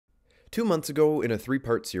2 months ago, in a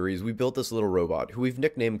 3-part series, we built this little robot, who we've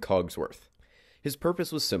nicknamed Cogsworth. His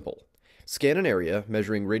purpose was simple. Scan an area,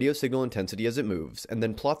 measuring radio signal intensity as it moves, and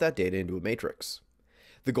then plot that data into a matrix.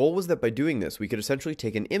 The goal was that by doing this, we could essentially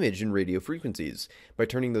take an image in radio frequencies, by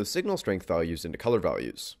turning those signal strength values into color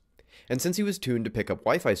values. And since he was tuned to pick up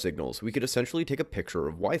Wi-Fi signals, we could essentially take a picture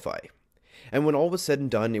of Wi-Fi. And when all was said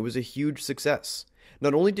and done, it was a huge success.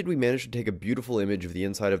 Not only did we manage to take a beautiful image of the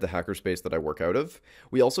inside of the hackerspace that I work out of,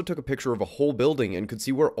 we also took a picture of a whole building and could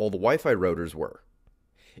see where all the Wi-Fi routers were.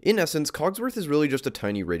 In essence, Cogsworth is really just a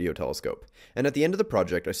tiny radio telescope, and at the end of the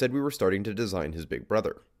project I said we were starting to design his big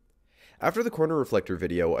brother. After the corner reflector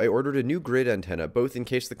video, I ordered a new grid antenna both in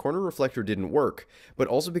case the corner reflector didn't work, but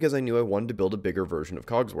also because I knew I wanted to build a bigger version of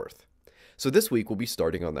Cogsworth. So this week we'll be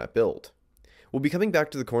starting on that build. We'll be coming back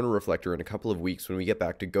to the corner reflector in a couple of weeks when we get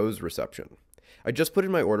back to GO's reception. I just put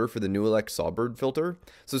in my order for the NOAA Sawbird filter,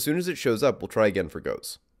 so as soon as it shows up, we'll try again for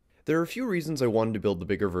GO's. There are a few reasons I wanted to build the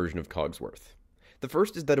bigger version of Cogsworth. The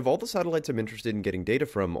first is that of all the satellites I'm interested in getting data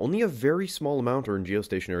from, only a very small amount are in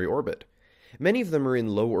geostationary orbit. Many of them are in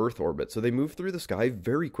low Earth orbit, so they move through the sky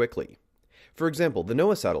very quickly. For example, the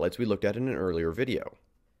NOAA satellites we looked at in an earlier video.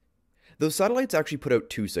 Those satellites actually put out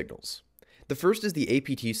two signals. The first is the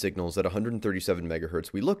APT signals at 137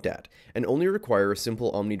 MHz we looked at, and only require a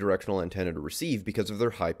simple omnidirectional antenna to receive because of their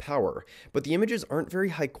high power, but the images aren't very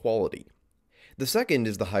high quality. The second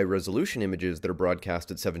is the high-resolution images that are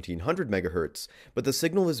broadcast at 1700 MHz, but the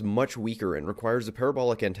signal is much weaker and requires a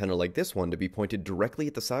parabolic antenna like this one to be pointed directly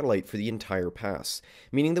at the satellite for the entire pass,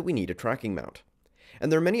 meaning that we need a tracking mount.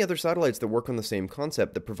 And there are many other satellites that work on the same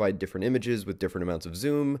concept that provide different images with different amounts of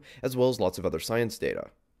zoom, as well as lots of other science data.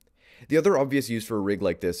 The other obvious use for a rig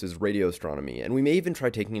like this is radio astronomy, and we may even try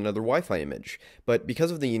taking another Wi-Fi image, but because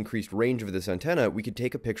of the increased range of this antenna, we could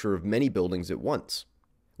take a picture of many buildings at once.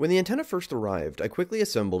 When the antenna first arrived, I quickly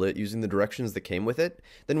assembled it using the directions that came with it,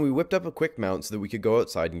 then we whipped up a quick mount so that we could go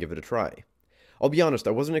outside and give it a try. I'll be honest,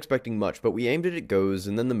 I wasn't expecting much, but we aimed it at GOES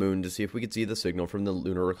and then the moon to see if we could see the signal from the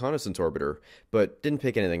Lunar Reconnaissance Orbiter, but didn't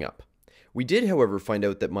pick anything up. We did, however, find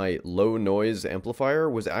out that my low noise amplifier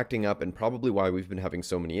was acting up and probably why we've been having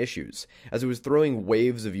so many issues, as it was throwing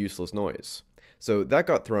waves of useless noise. So that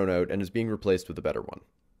got thrown out and is being replaced with a better one.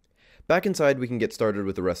 Back inside, we can get started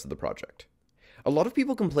with the rest of the project. A lot of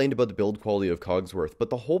people complained about the build quality of Cogsworth, but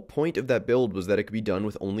the whole point of that build was that it could be done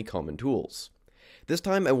with only common tools. This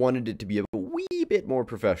time I wanted it to be a wee bit more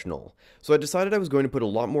professional, so I decided I was going to put a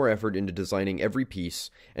lot more effort into designing every piece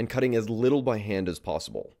and cutting as little by hand as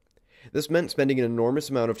possible. This meant spending an enormous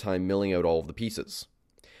amount of time milling out all of the pieces.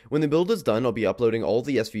 When the build is done, I'll be uploading all of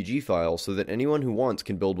the SVG files so that anyone who wants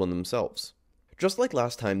can build one themselves. Just like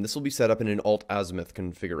last time, this will be set up in an alt-azimuth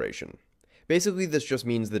configuration. Basically, this just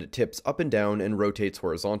means that it tips up and down and rotates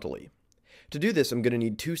horizontally. To do this, I'm going to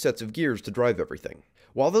need 2 sets of gears to drive everything.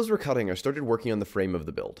 While those were cutting, I started working on the frame of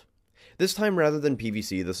the build. This time, rather than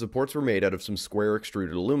PVC, the supports were made out of some square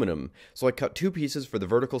extruded aluminum, so I cut 2 pieces for the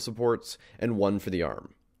vertical supports and 1 for the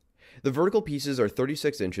arm. The vertical pieces are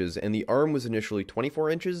 36 inches, and the arm was initially 24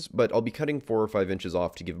 inches, but I'll be cutting 4 or 5 inches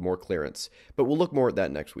off to give more clearance, but we'll look more at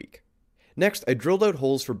that next week. Next, I drilled out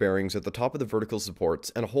holes for bearings at the top of the vertical supports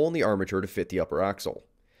and a hole in the armature to fit the upper axle.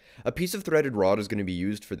 A piece of threaded rod is going to be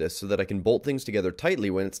used for this so that I can bolt things together tightly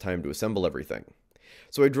when it's time to assemble everything.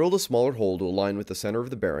 So I drilled a smaller hole to align with the center of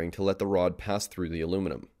the bearing to let the rod pass through the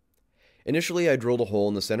aluminum. Initially, I drilled a hole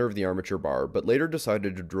in the center of the armature bar, but later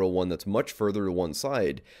decided to drill one that's much further to one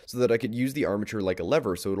side so that I could use the armature like a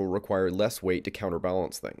lever so it'll require less weight to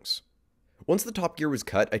counterbalance things. Once the top gear was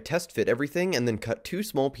cut, I test fit everything and then cut 2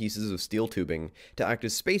 small pieces of steel tubing to act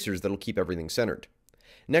as spacers that'll keep everything centered.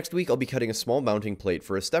 Next week, I'll be cutting a small mounting plate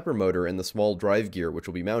for a stepper motor and the small drive gear which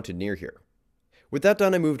will be mounted near here. With that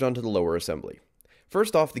done, I moved on to the lower assembly.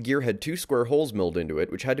 First off, the gear had 2 square holes milled into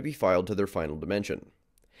it which had to be filed to their final dimension.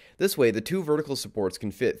 This way, the 2 vertical supports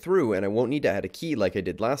can fit through and I won't need to add a key like I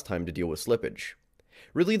did last time to deal with slippage.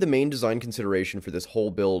 Really, the main design consideration for this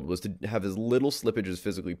whole build was to have as little slippage as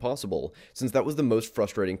physically possible, since that was the most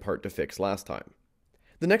frustrating part to fix last time.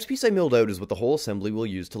 The next piece I milled out is what the whole assembly will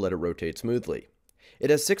use to let it rotate smoothly. It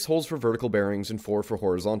has 6 holes for vertical bearings and 4 for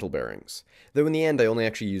horizontal bearings, though in the end I only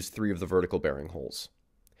actually used 3 of the vertical bearing holes.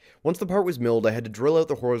 Once the part was milled, I had to drill out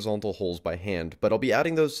the horizontal holes by hand, but I'll be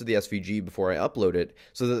adding those to the SVG before I upload it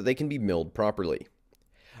so that they can be milled properly.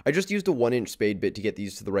 I just used a 1-inch spade bit to get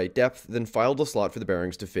these to the right depth, then filed a slot for the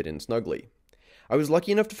bearings to fit in snugly. I was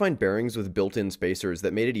lucky enough to find bearings with built-in spacers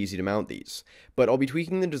that made it easy to mount these, but I'll be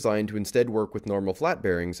tweaking the design to instead work with normal flat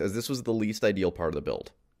bearings as this was the least ideal part of the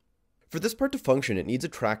build. For this part to function, it needs a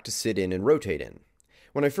track to sit in and rotate in.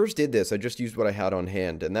 When I first did this, I just used what I had on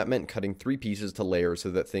hand, and that meant cutting 3 pieces to layer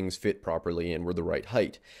so that things fit properly and were the right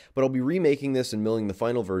height, but I'll be remaking this and milling the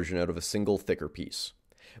final version out of a single thicker piece.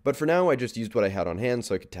 But for now, I just used what I had on hand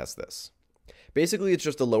so I could test this. Basically, it's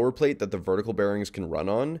just a lower plate that the vertical bearings can run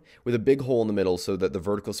on, with a big hole in the middle so that the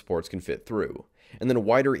vertical supports can fit through, and then a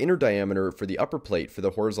wider inner diameter for the upper plate for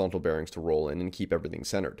the horizontal bearings to roll in and keep everything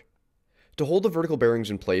centered. To hold the vertical bearings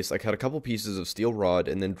in place, I cut a couple pieces of steel rod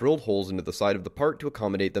and then drilled holes into the side of the part to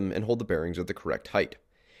accommodate them and hold the bearings at the correct height.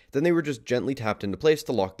 Then they were just gently tapped into place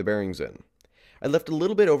to lock the bearings in. I left a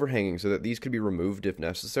little bit overhanging so that these could be removed if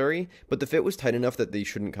necessary, but the fit was tight enough that they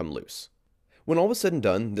shouldn't come loose. When all was said and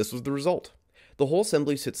done, this was the result. The whole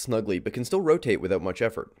assembly sits snugly but can still rotate without much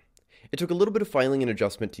effort. It took a little bit of filing and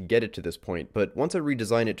adjustment to get it to this point, but once I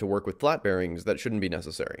redesign it to work with flat bearings, that shouldn't be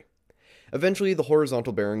necessary. Eventually, the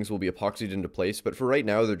horizontal bearings will be epoxied into place, but for right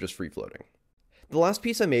now, they're just free-floating. The last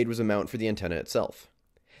piece I made was a mount for the antenna itself.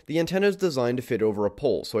 The antenna is designed to fit over a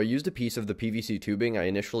pole, so I used a piece of the PVC tubing I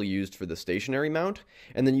initially used for the stationary mount,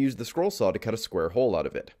 and then used the scroll saw to cut a square hole out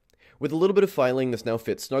of it. With a little bit of filing, this now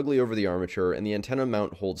fits snugly over the armature, and the antenna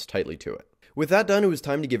mount holds tightly to it. With that done, it was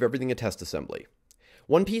time to give everything a test assembly.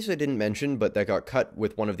 One piece I didn't mention, but that got cut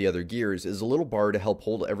with one of the other gears, is a little bar to help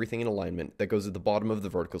hold everything in alignment that goes at the bottom of the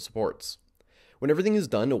vertical supports. When everything is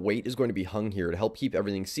done, a weight is going to be hung here to help keep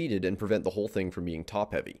everything seated and prevent the whole thing from being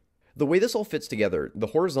top-heavy. The way this all fits together, the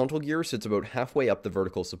horizontal gear sits about halfway up the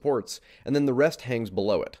vertical supports, and then the rest hangs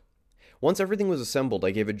below it. Once everything was assembled,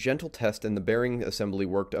 I gave a gentle test and the bearing assembly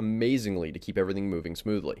worked amazingly to keep everything moving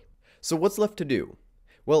smoothly. So what's left to do?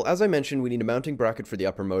 Well, as I mentioned, we need a mounting bracket for the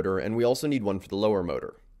upper motor, and we also need one for the lower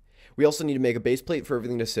motor. We also need to make a base plate for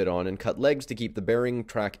everything to sit on and cut legs to keep the bearing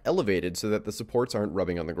track elevated so that the supports aren't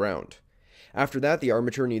rubbing on the ground. After that, the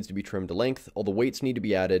armature needs to be trimmed to length, all the weights need to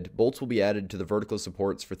be added, bolts will be added to the vertical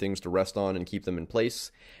supports for things to rest on and keep them in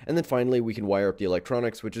place, and then finally we can wire up the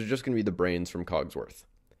electronics, which is just going to be the brains from Cogsworth.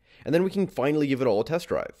 And then we can finally give it all a test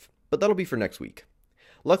drive. But that'll be for next week.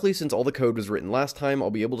 Luckily, since all the code was written last time,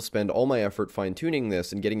 I'll be able to spend all my effort fine-tuning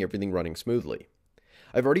this and getting everything running smoothly.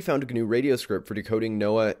 I've already found a GNU radio script for decoding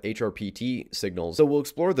NOAA HRPT signals, so we'll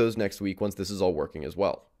explore those next week once this is all working as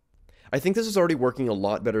well. I think this is already working a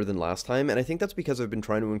lot better than last time, and I think that's because I've been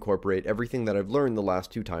trying to incorporate everything that I've learned the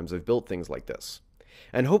last 2 times I've built things like this.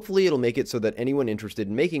 And hopefully it'll make it so that anyone interested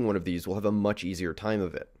in making one of these will have a much easier time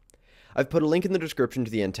of it. I've put a link in the description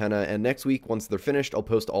to the antenna, and next week, once they're finished, I'll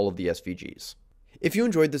post all of the SVGs. If you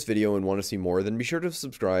enjoyed this video and want to see more, then be sure to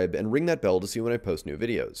subscribe and ring that bell to see when I post new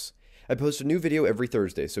videos. I post a new video every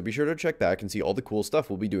Thursday, so be sure to check back and see all the cool stuff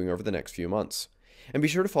we'll be doing over the next few months. And be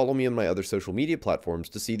sure to follow me on my other social media platforms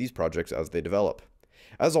to see these projects as they develop.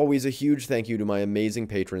 As always, a huge thank you to my amazing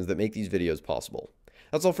patrons that make these videos possible.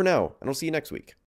 That's all for now, and I'll see you next week.